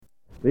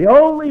The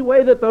only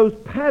way that those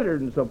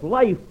patterns of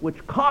life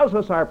which cause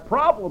us our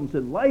problems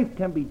in life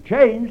can be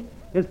changed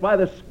is by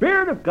the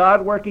Spirit of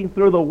God working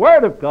through the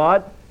Word of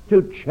God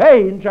to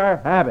change our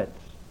habits,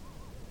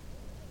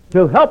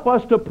 to help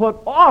us to put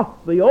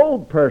off the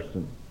old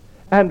person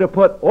and to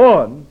put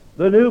on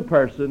the new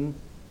person,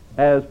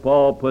 as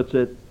Paul puts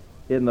it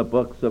in the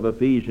books of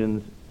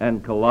Ephesians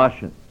and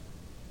Colossians.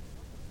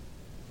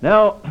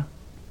 Now,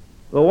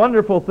 the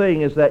wonderful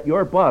thing is that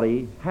your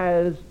body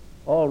has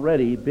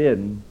already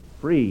been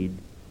freed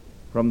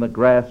from the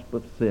grasp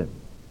of sin.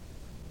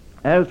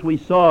 As we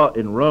saw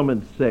in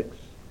Romans 6,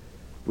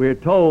 we're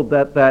told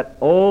that that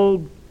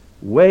old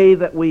way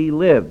that we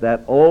live,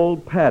 that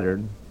old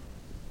pattern,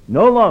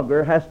 no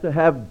longer has to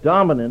have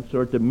dominance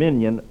or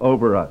dominion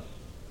over us.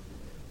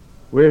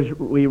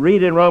 We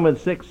read in Romans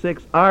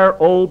 6:6, our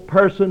old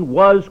person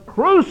was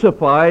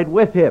crucified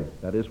with him,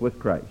 that is, with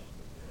Christ,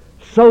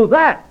 so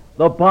that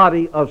the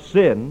body of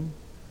sin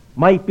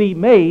might be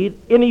made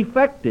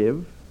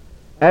ineffective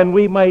and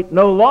we might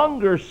no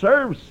longer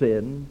serve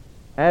sin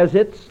as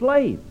its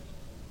slaves.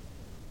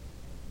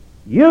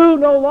 You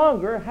no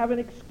longer have an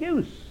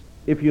excuse,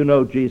 if you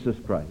know Jesus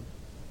Christ,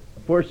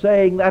 for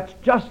saying that's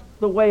just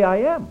the way I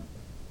am.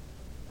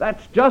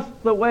 That's just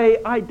the way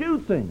I do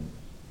things.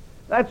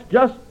 That's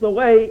just the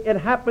way it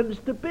happens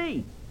to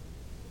be.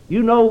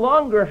 You no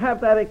longer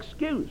have that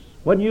excuse.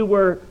 When you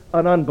were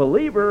an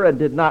unbeliever and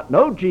did not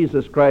know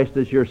Jesus Christ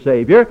as your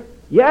Savior,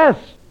 yes,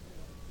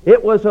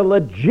 it was a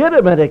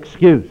legitimate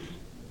excuse.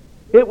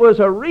 It was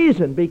a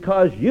reason,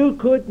 because you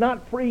could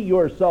not free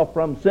yourself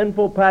from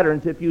sinful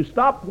patterns. If you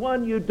stopped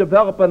one, you'd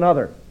develop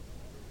another.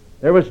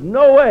 There was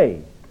no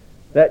way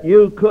that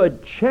you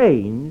could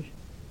change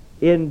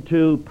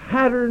into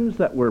patterns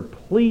that were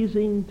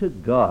pleasing to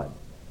God.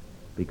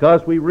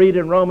 Because we read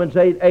in Romans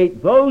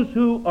 8:8, those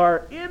who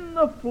are in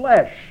the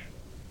flesh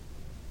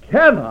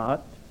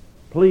cannot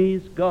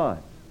please God.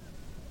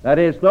 That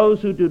is,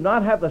 those who do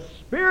not have the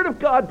Spirit of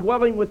God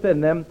dwelling within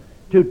them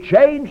to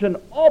change and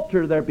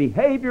alter their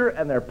behavior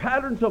and their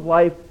patterns of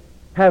life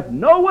have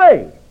no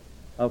way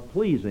of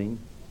pleasing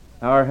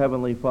our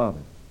Heavenly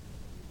Father.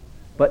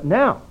 But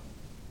now,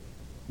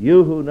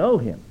 you who know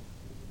Him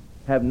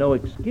have no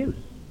excuse.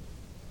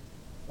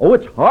 Oh,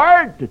 it's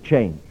hard to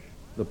change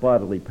the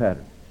bodily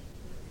patterns.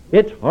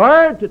 It's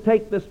hard to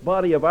take this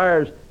body of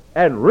ours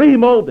and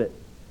remold it.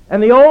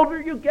 And the older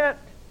you get,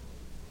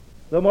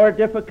 the more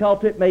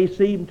difficult it may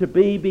seem to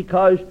be,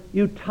 because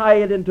you tie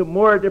it into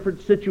more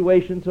different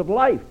situations of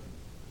life.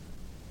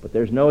 But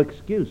there's no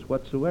excuse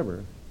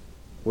whatsoever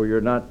for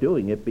your not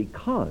doing it,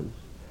 because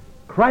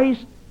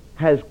Christ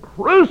has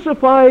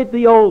crucified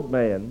the old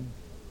man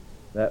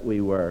that we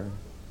were,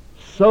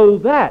 so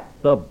that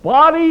the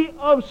body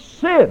of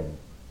sin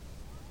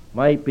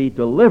might be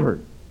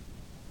delivered,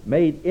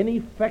 made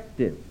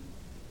ineffective,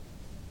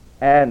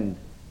 and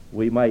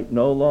we might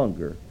no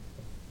longer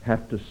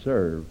have to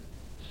serve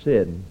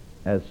sin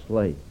as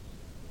slaves.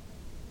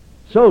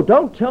 So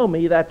don't tell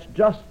me that's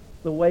just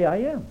the way I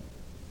am.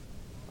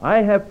 I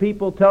have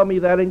people tell me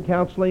that in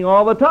counseling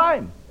all the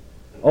time.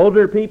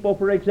 Older people,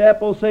 for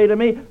example, say to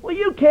me, well,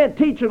 you can't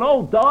teach an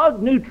old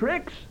dog new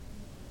tricks.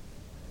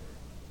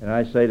 And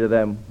I say to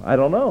them, I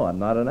don't know, I'm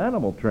not an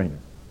animal trainer.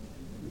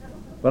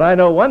 But I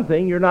know one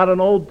thing, you're not an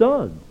old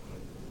dog.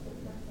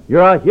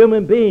 You're a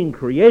human being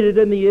created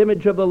in the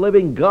image of the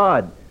living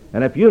God.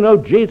 And if you know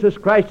Jesus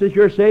Christ as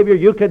your Savior,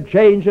 you can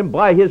change, and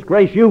by His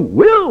grace you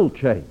will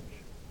change.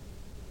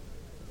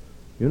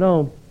 You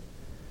know,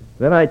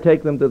 then I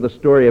take them to the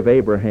story of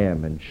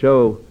Abraham and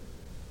show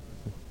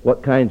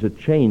what kinds of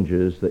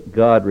changes that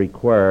God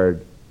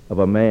required of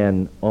a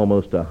man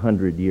almost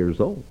 100 years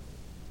old.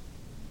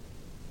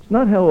 It's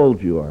not how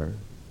old you are.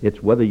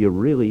 It's whether you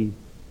really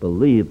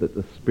believe that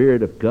the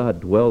Spirit of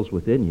God dwells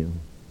within you,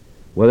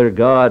 whether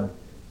God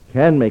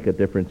can make a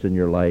difference in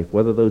your life,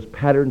 whether those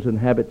patterns and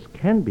habits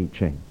can be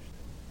changed.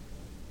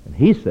 And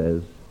He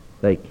says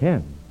they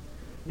can.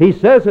 He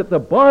says that the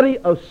body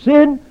of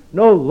sin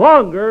no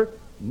longer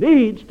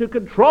needs to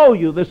control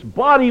you. This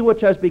body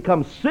which has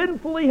become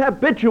sinfully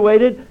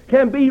habituated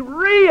can be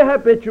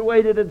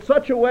rehabituated in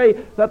such a way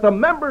that the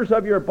members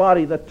of your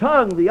body, the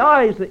tongue, the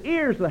eyes, the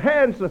ears, the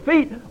hands, the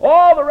feet,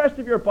 all the rest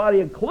of your body,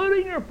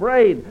 including your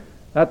brain,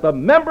 that the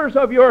members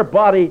of your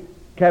body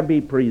can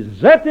be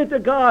presented to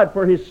God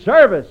for His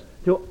service,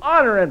 to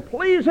honor and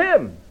please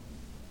Him.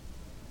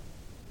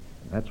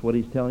 That's what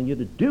He's telling you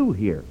to do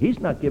here. He's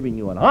not giving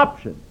you an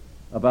option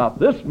about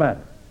this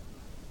matter.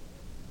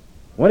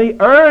 When He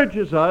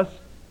urges us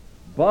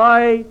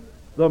by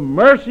the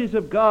mercies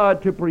of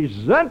God to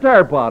present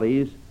our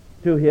bodies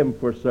to Him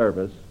for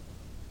service,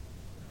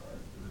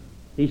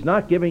 He's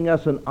not giving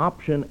us an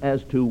option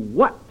as to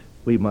what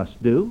we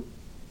must do.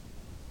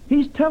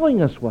 He's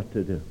telling us what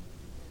to do.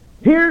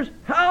 Here's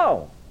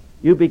how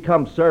you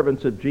become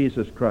servants of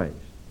Jesus Christ: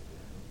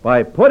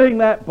 by putting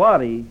that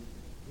body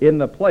in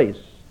the place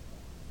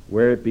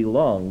where it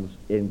belongs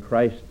in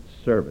Christ's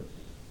service.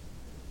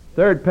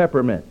 Third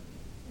peppermint.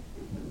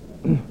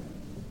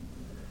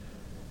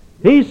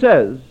 He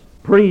says,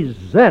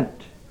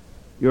 present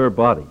your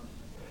bodies.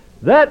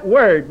 That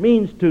word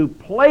means to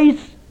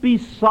place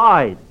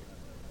beside,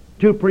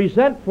 to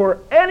present for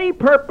any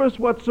purpose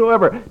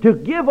whatsoever, to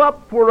give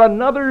up for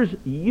another's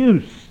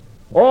use.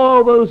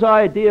 All those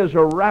ideas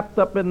are wrapped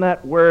up in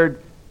that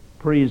word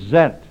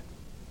present.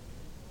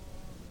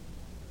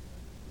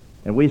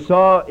 And we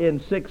saw in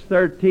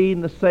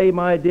 6:13 the same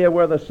idea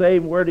where the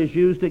same word is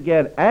used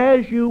again.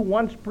 As you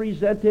once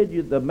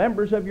presented the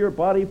members of your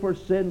body for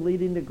sin,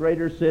 leading to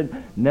greater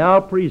sin, now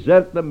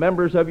present the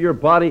members of your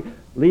body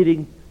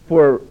leading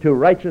to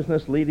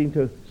righteousness, leading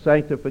to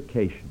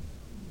sanctification.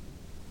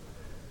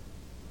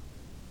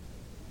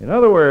 In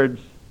other words,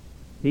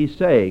 he's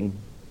saying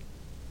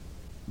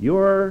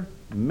your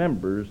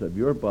members of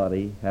your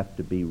body have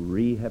to be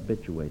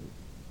rehabituated.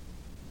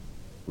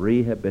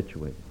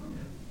 Rehabituated.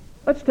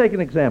 Let's take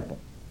an example.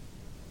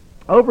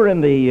 Over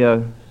in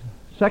the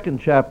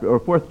second chapter or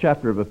fourth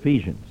chapter of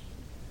Ephesians,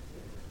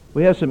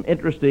 we have some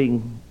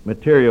interesting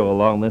material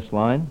along this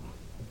line.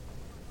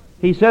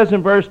 He says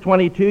in verse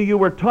 22, you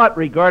were taught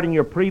regarding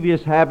your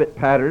previous habit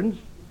patterns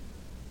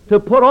to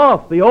put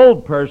off the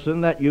old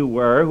person that you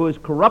were, who is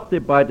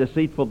corrupted by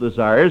deceitful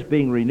desires,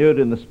 being renewed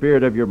in the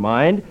spirit of your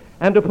mind,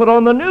 and to put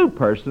on the new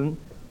person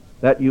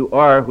that you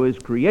are, who is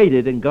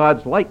created in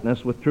God's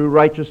likeness with true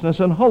righteousness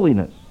and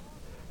holiness.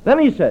 Then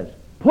he says,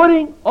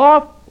 putting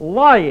off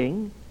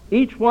lying,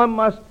 each one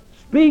must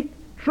speak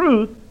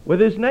truth with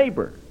his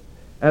neighbor.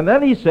 And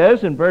then he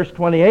says in verse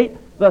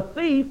 28, the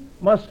thief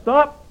must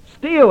stop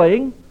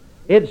stealing.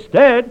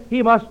 Instead,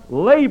 he must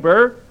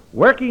labor,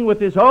 working with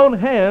his own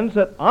hands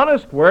at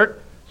honest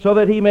work, so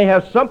that he may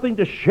have something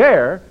to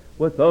share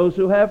with those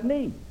who have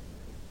need.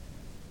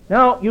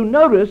 Now, you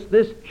notice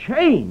this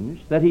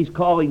change that he's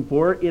calling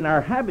for in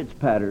our habit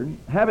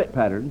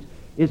patterns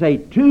is a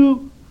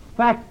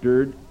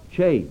two-factored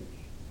change.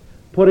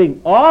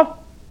 Putting off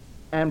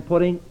and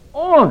putting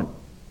on.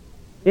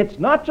 It's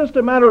not just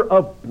a matter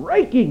of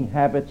breaking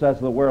habits, as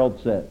the world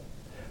says,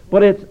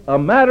 but it's a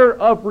matter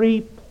of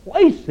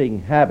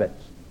replacing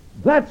habits.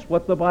 That's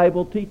what the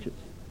Bible teaches.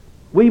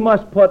 We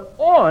must put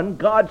on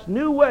God's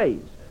new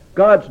ways,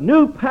 God's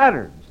new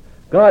patterns,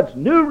 God's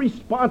new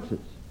responses.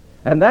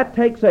 And that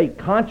takes a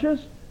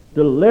conscious,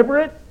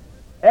 deliberate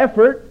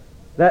effort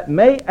that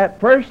may at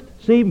first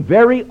seem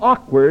very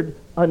awkward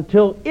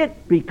until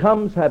it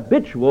becomes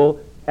habitual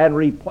and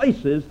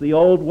replaces the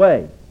old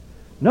way.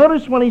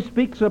 Notice when he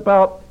speaks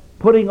about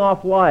putting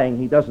off lying,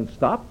 he doesn't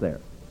stop there.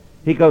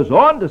 He goes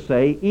on to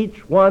say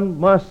each one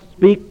must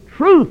speak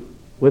truth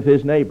with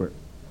his neighbor.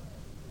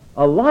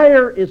 A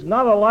liar is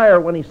not a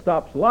liar when he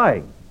stops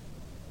lying.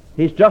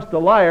 He's just a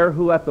liar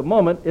who at the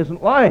moment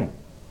isn't lying.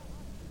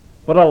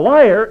 But a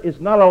liar is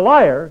not a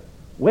liar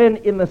when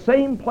in the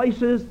same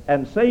places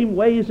and same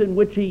ways in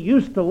which he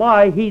used to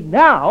lie, he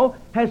now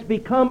has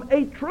become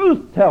a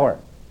truth teller.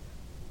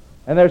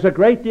 And there's a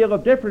great deal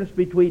of difference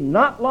between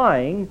not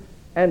lying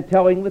and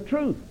telling the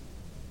truth.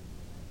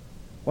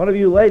 One of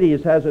you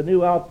ladies has a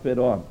new outfit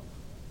on.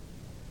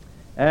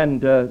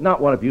 And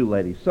not one of you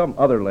ladies, some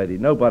other lady.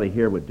 Nobody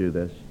here would do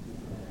this.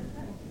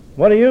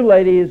 One of you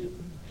ladies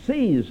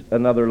sees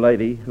another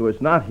lady who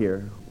is not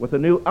here with a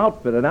new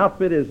outfit. An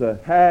outfit is a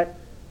hat,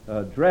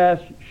 a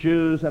dress,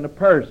 shoes, and a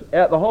purse,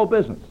 the whole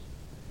business.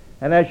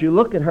 And as you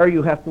look at her,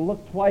 you have to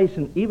look twice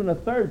and even a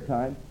third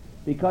time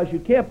because you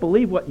can't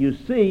believe what you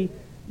see.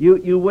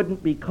 You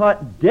wouldn't be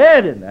caught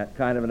dead in that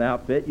kind of an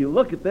outfit. You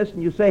look at this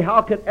and you say,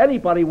 how could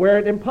anybody wear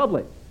it in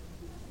public?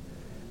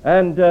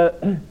 And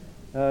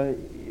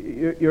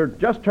you're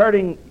just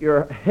turning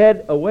your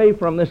head away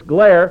from this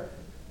glare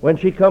when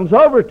she comes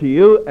over to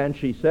you and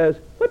she says,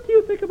 what do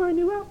you think of my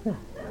new outfit?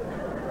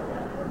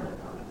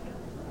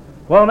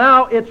 Well,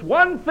 now, it's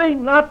one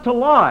thing not to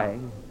lie,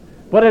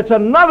 but it's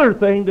another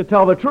thing to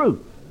tell the truth.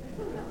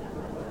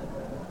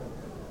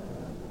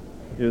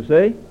 You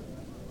see?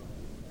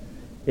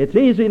 It's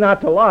easy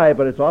not to lie,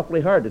 but it's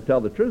awfully hard to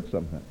tell the truth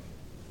sometimes.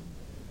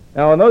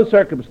 Now, in those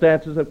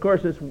circumstances, of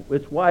course,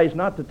 it's wise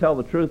not to tell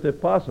the truth if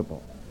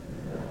possible.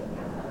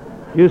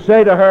 You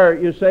say to her,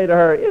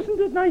 isn't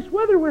it nice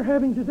weather we're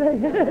having today?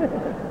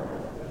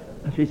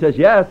 She says,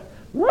 yes.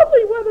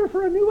 Lovely weather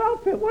for a new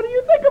outfit. What do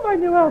you think of my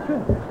new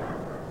outfit?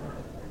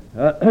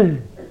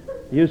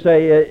 You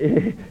say,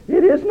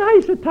 it is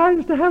nice at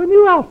times to have a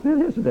new outfit,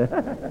 isn't it?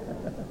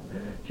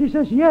 She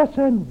says, yes,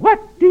 and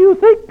what do you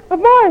think of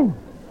mine?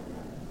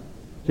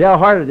 See how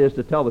hard it is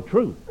to tell the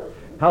truth.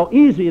 How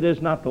easy it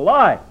is not to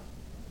lie.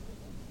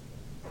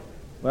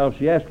 Well, if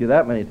she asks you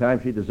that many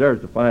times, she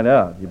deserves to find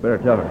out. You better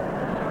tell her.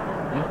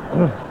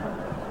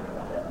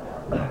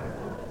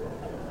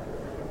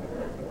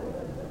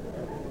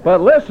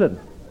 But listen,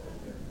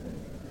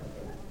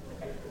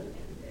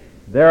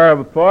 there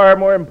are far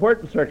more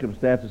important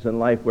circumstances in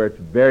life where it's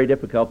very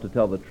difficult to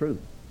tell the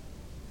truth.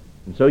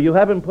 And so you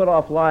haven't put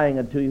off lying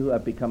until you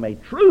have become a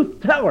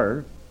truth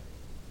teller,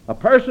 a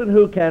person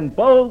who can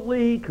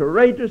boldly,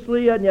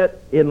 courageously, and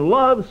yet in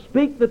love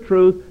speak the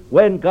truth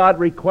when God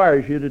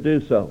requires you to do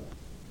so.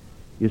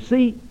 You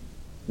see,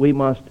 we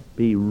must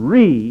be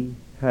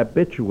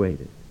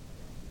rehabituated,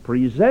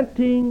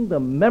 presenting the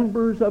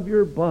members of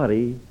your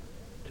body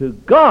to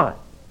God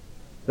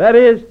That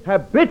is,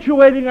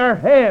 habituating our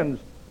hands,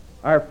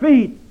 our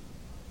feet,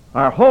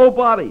 our whole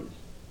bodies,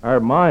 our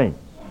minds,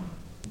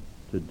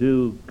 to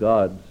do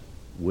God's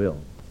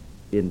will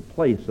in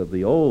place of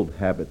the old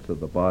habits of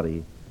the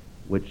body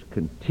which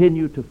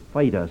continue to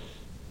fight us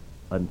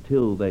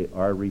until they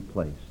are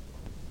replaced.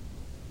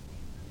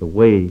 The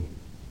way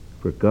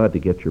for God to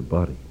get your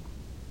body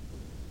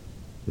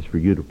is for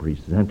you to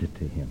present it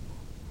to Him.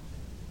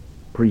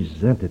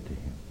 Present it to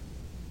Him.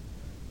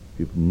 If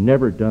you've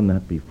never done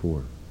that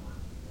before,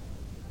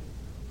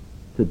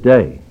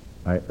 today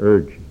I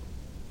urge you,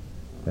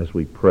 as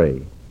we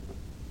pray,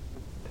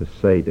 to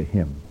say to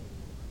Him,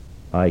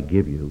 I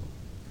give you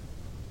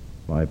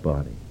my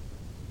body.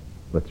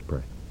 Let's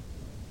pray.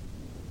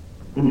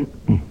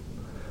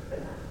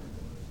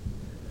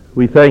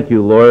 We thank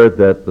you, Lord,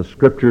 that the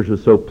Scriptures are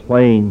so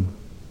plain.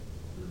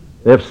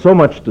 They have so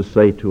much to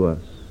say to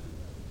us.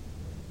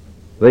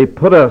 They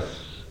put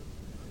us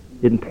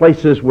in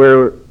places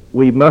where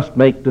we must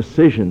make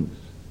decisions,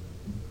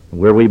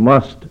 where we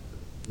must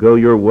go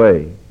your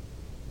way,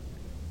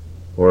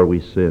 or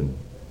we sin.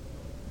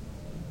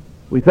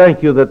 We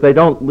thank you that they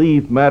don't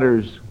leave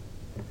matters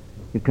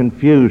in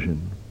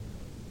confusion,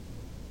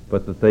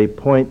 but that they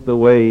point the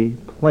way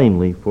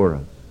plainly for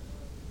us.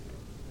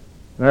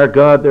 And our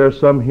God, there are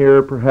some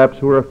here perhaps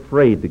who are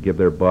afraid to give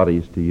their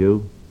bodies to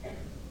you.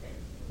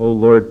 Oh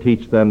Lord,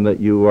 teach them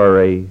that you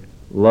are a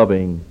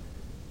loving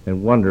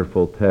and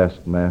wonderful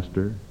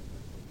taskmaster,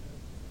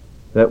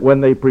 that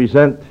when they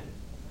present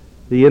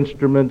the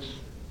instruments,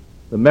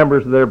 the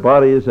members of their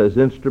bodies as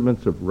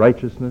instruments of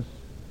righteousness,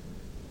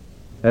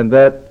 and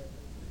that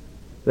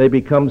they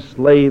become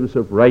slaves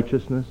of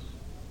righteousness,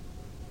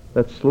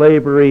 that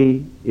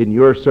slavery in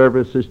your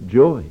service is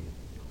joy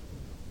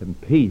and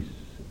peace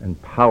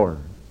and power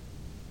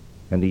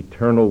and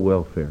eternal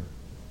welfare.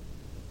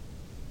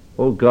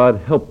 Oh God,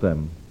 help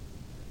them,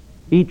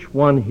 each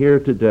one here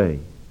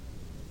today,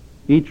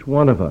 each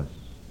one of us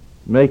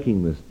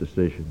making this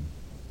decision,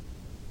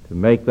 to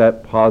make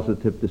that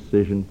positive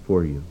decision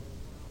for you.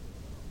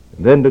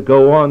 And then to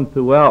go on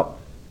throughout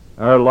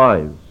our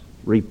lives,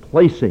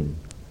 replacing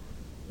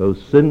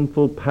those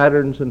sinful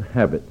patterns and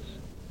habits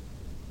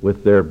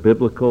with their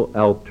biblical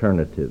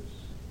alternatives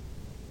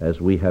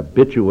as we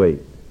habituate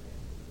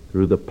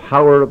through the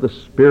power of the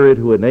Spirit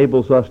who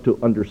enables us to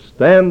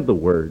understand the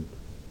Word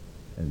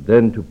and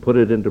then to put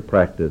it into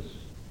practice,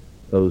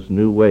 those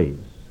new ways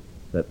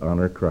that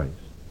honor Christ.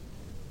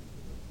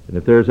 And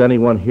if there's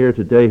anyone here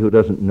today who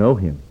doesn't know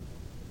Him,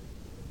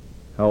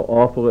 how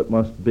awful it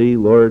must be,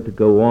 Lord, to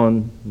go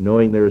on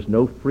knowing there is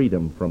no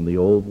freedom from the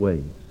old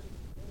ways.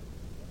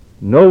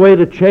 No way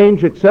to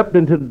change except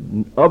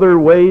into other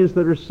ways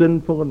that are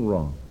sinful and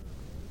wrong.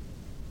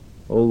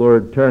 Oh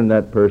Lord, turn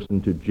that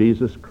person to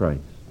Jesus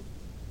Christ,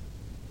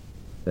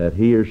 that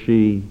he or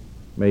she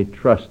may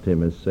trust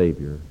Him as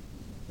Savior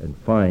and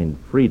find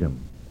freedom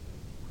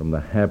from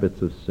the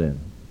habits of sin.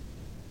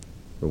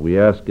 For we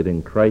ask it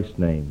in Christ's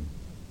name.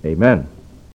 Amen.